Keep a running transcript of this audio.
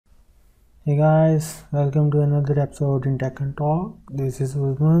Hey guys, welcome to another episode in Tech and Talk. This is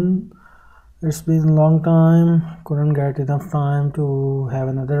Usman. It's been a long time, couldn't get enough time to have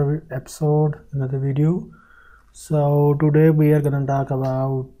another episode, another video. So today we are gonna talk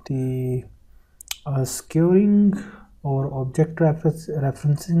about the securing or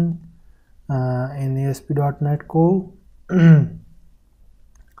referencing in ASP.NET Core.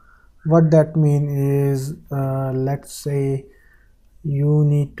 What that means is, let's say you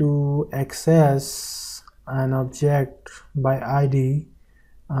need to access an object by ID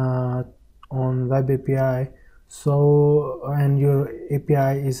on web API. So and your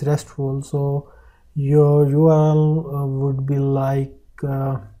API is RESTful, so your URL would be like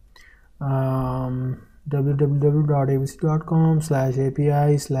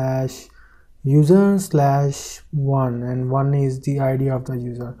www.abc.com/api/user/1, and one is the ID of the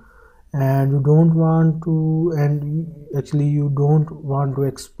user. And you don't want to, actually you don't want to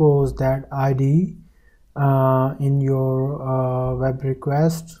expose that ID in your web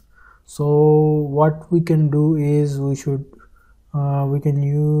request. So what we can do is we can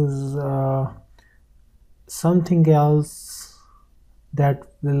use something else that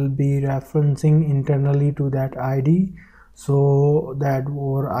will be referencing internally to that ID, so that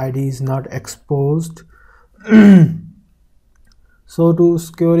our ID is not exposed. So to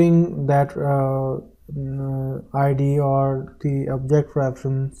securing that ID or the object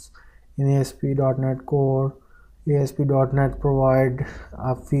reference in ASP.NET Core, ASP.NET provide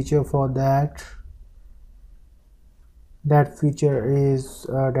a feature for that. That feature is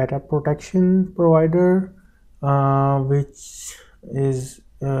data protection provider, which is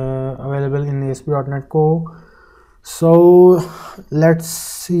available in ASP.NET Core. So let's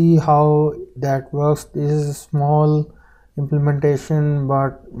see how that works. This is a small implementation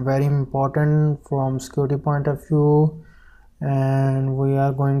but very important from security point of view, and we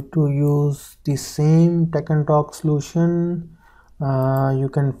are going to use the same Tech and Talk solution. You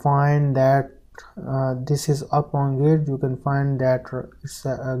can find that this is up on Git. You can find that it's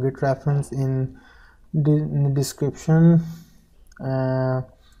a Git reference in the description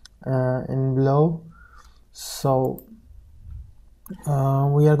in below. So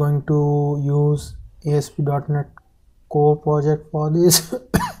we are going to use ASP.NET Core project for this.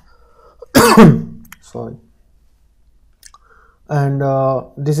 Sorry. And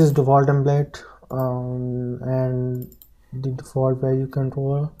this is default template and the default value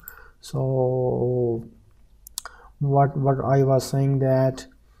controller. So what I was saying, that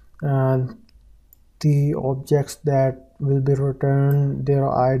the objects that will be returned, their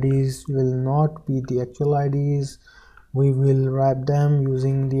IDs will not be the actual IDs. We will wrap them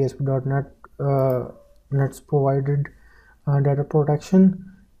using the ASP.NET Net's provided data protection,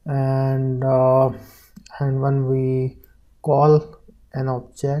 and when we call an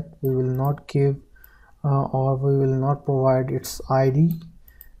object, we will not give or we will not provide its ID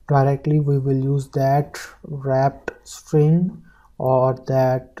directly. We will use that wrapped string or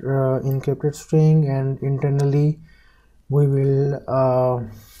that encrypted string, and internally we will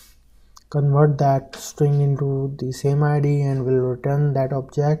convert that string into the same ID and will return that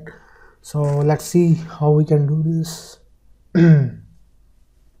object. So let's see how we can do this.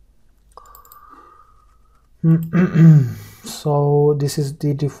 So this is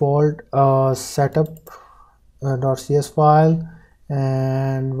the default setup.cs file,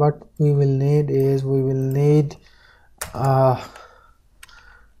 and what we will need is we will need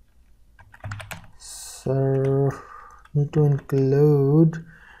need to include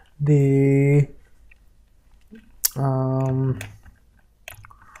the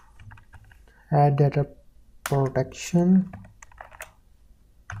add data protection.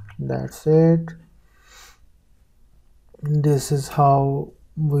 That's it. This is how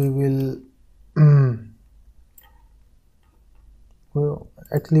we will well,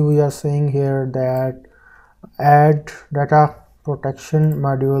 actually we are saying here that add data protection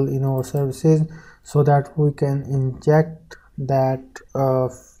module in our services, so that we can inject that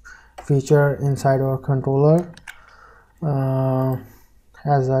feature inside our controller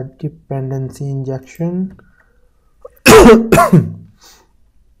as a dependency injection.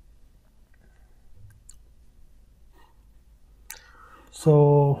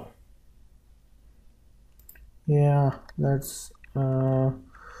 So yeah, let's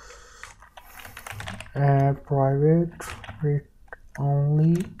add private read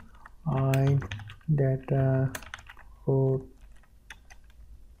only data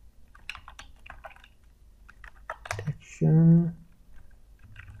protection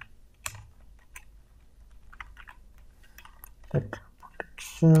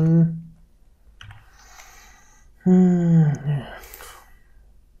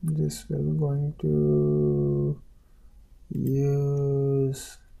this will going to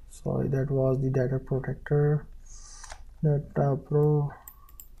use, sorry, that was the data protector, data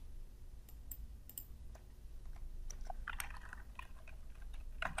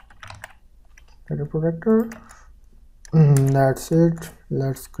protector. That's it.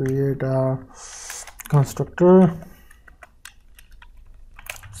 Let's create a constructor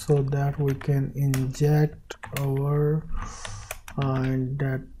so that we can inject our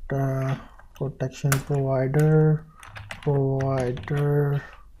data protection provider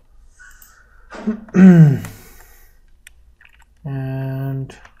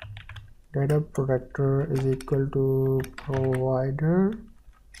and data protector is equal to provider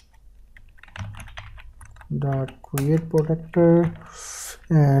dot create protector,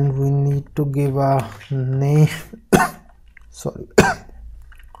 and we need to give a name sorry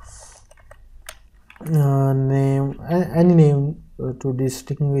name, any name to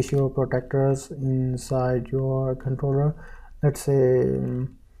distinguish your protectors inside your controller. Let's say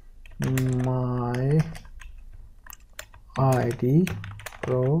my ID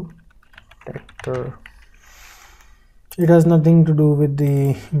protector. It has nothing to do with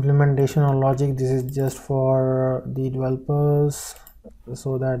the implementation or logic. This is just for the developers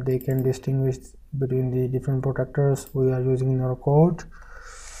so that they can distinguish between the different protectors we are using in our code.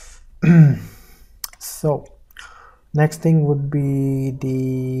 So next thing would be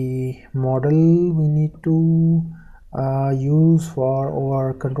the model we need to use for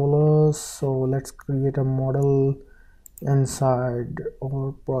our controllers. So let's create a model inside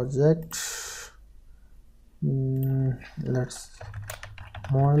our project. Let's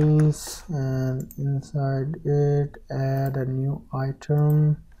models, and inside it add a new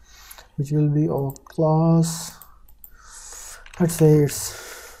item which will be our class. Let's say it's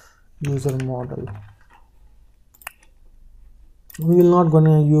user model. We will not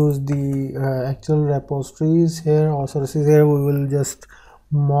gonna use the actual repositories here or sources here. We will just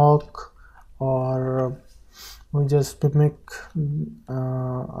mock, or we just mimic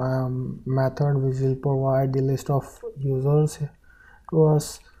a method which will provide the list of users to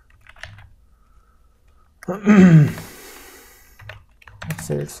us. Let's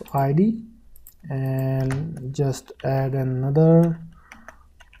say it's ID, and just add another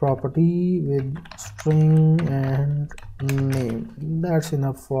property with string and name. That's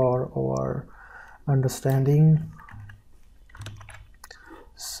enough for our understanding.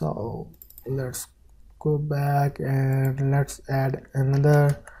 So let's go back and let's add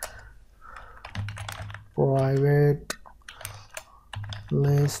another private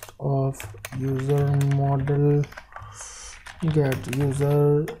list of user model, get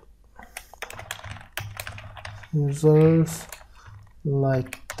users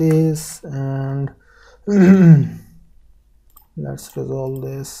like this, and let's resolve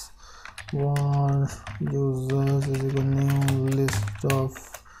this. One users is equal new list of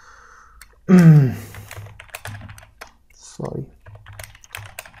sorry,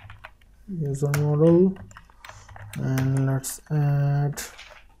 user model, and let's add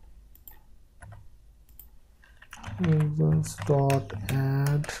users dot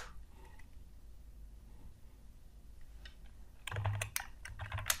add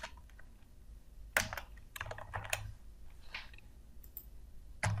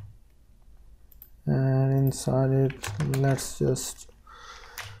and inside it let's just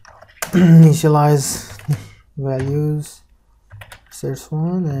initialize values. Sets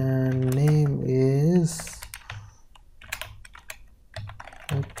one, and name is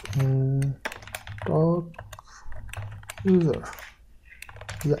in talk user.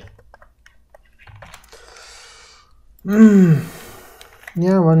 Yeah.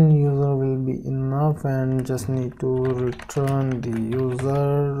 Yeah, one user will be enough, and just need to return the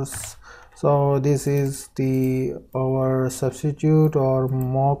users. So this is the our substitute or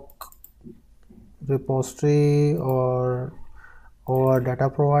mock repository or data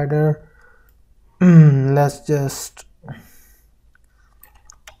provider. Let's just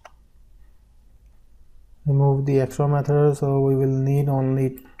remove the extra method, so we will need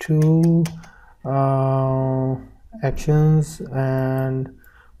only two actions, and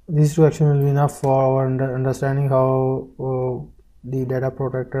these two actions will be enough for our understanding how the data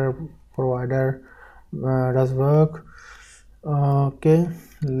protector provider does work. Okay,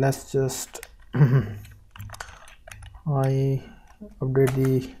 let's just I update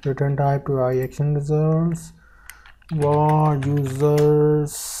the return type to I action results. Var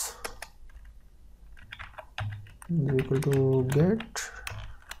users is equal to get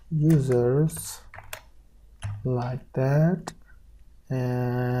users like that,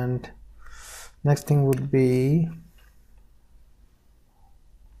 and next thing would be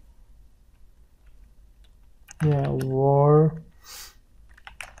yeah, var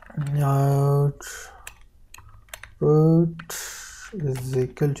output is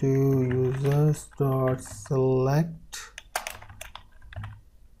equal to users dot select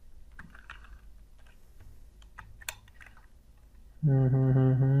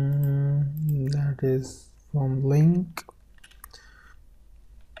that is from link.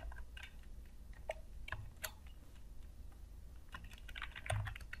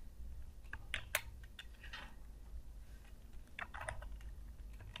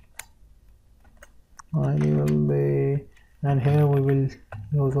 ID will be, and here we will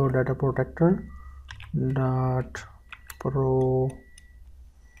use our data protector dot protect,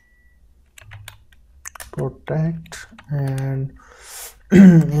 and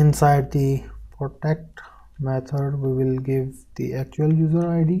inside the protect method we will give the actual user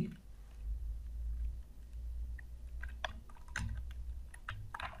ID.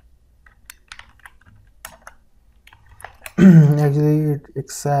 Actually it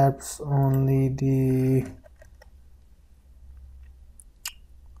accepts only the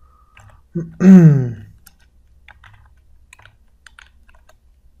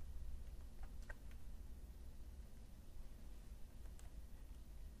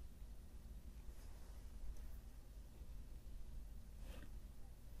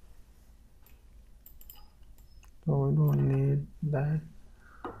so we don't need that.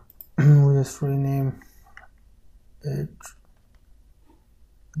 We just rename it,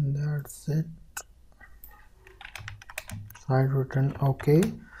 that's it. Site return okay.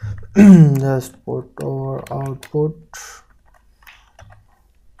 Just put our output,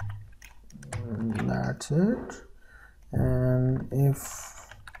 that's it. And if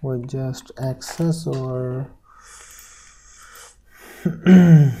we just access our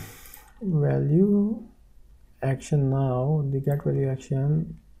value action, now the get value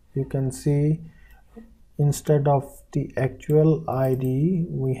action, you can see instead of the actual ID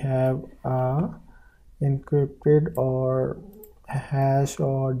we have a encrypted or hash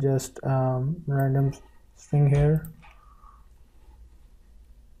or just random string here.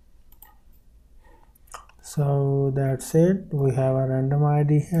 So that's it, we have a random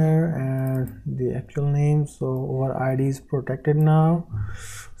ID here and the actual name, so our ID is protected now.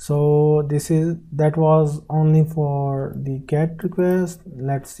 So that was only for the get request.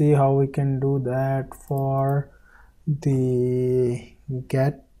 Let's see how we can do that for the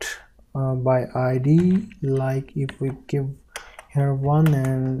get by ID. Like if we give here 1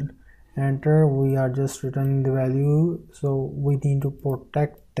 and enter, we are just returning the value, so we need to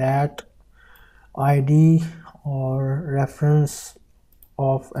protect that ID or reference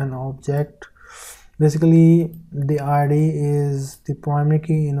of an object. Basically the ID is the primary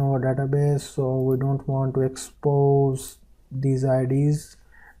key in our database, so we don't want to expose these IDs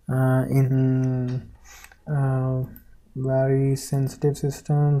in very sensitive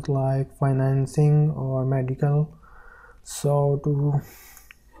systems like financing or medical. So to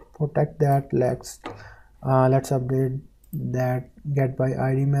protect that, let's update that get by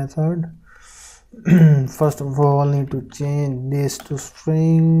ID method. First of all, need to change this to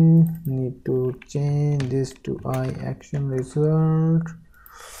string, need to change this to I action result,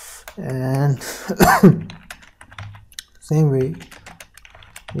 and same way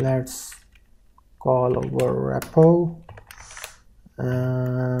let's call our repo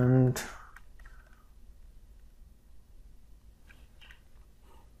and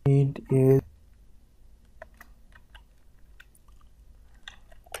need is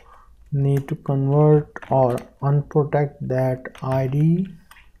need to convert or unprotect that ID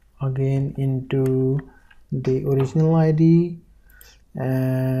again into the original ID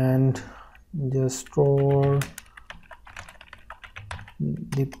and just store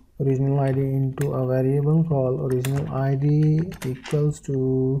the original ID into a variable called original ID equals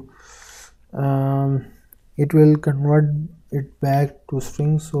to it will convert it back to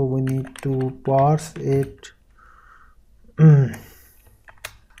string, so we need to parse it to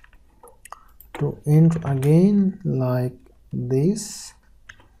int again like this.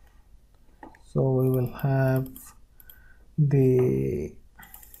 So we will have the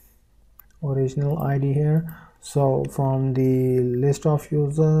original ID here. So from the list of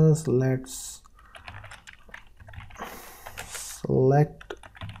users, let's select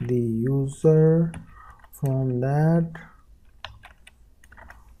the user from that.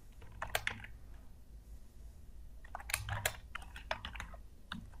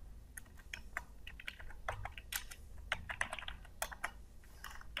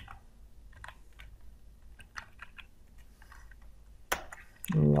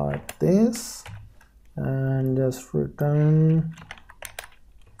 Like this, and just return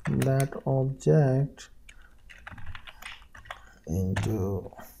that object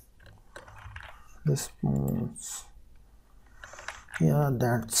into response. Yeah,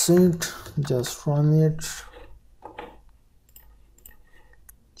 that's it. Just run it.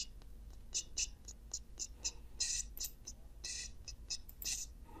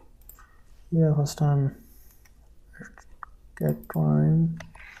 Yeah, first time get time,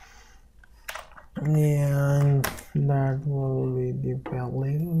 and that will be the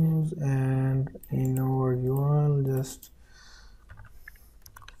values, and in our URL just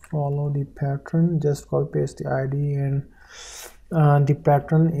follow the pattern, just copy paste the ID, and the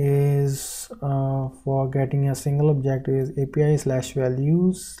pattern is for getting a single object is API slash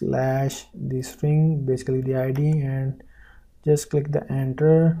values slash the string, basically the ID, and just click the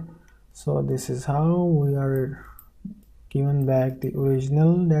enter. So this is how we are given back the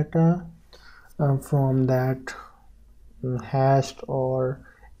original data from that hashed or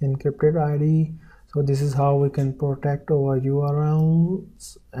encrypted ID. So this is how we can protect our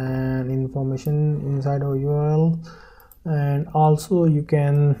URLs and information inside our URL, and also you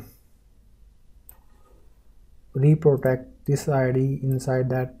can reprotect this ID inside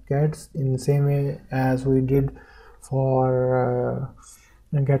that gets in the same way as we did for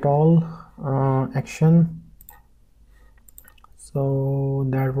get all action. So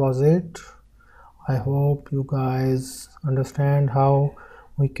that was it. I hope you guys understand how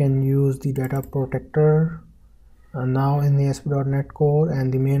we can use the data protector now in the ASP.NET Core,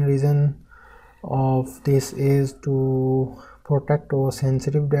 and the main reason of this is to protect our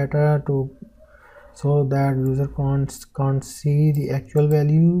sensitive data so that user can't see the actual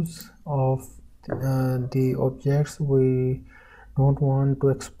values of the objects we don't want to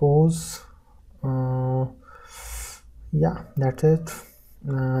expose. Yeah, that's it,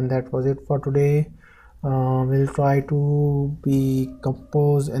 and that was it for today. We'll try to be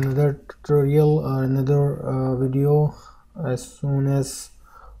compose another tutorial or another video as soon as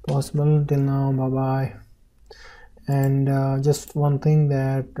possible. Till now, bye bye. And just one thing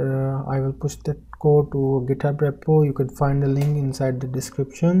that I will push that code to GitHub repo. You can find the link inside the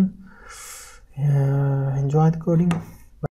description. Enjoy the coding.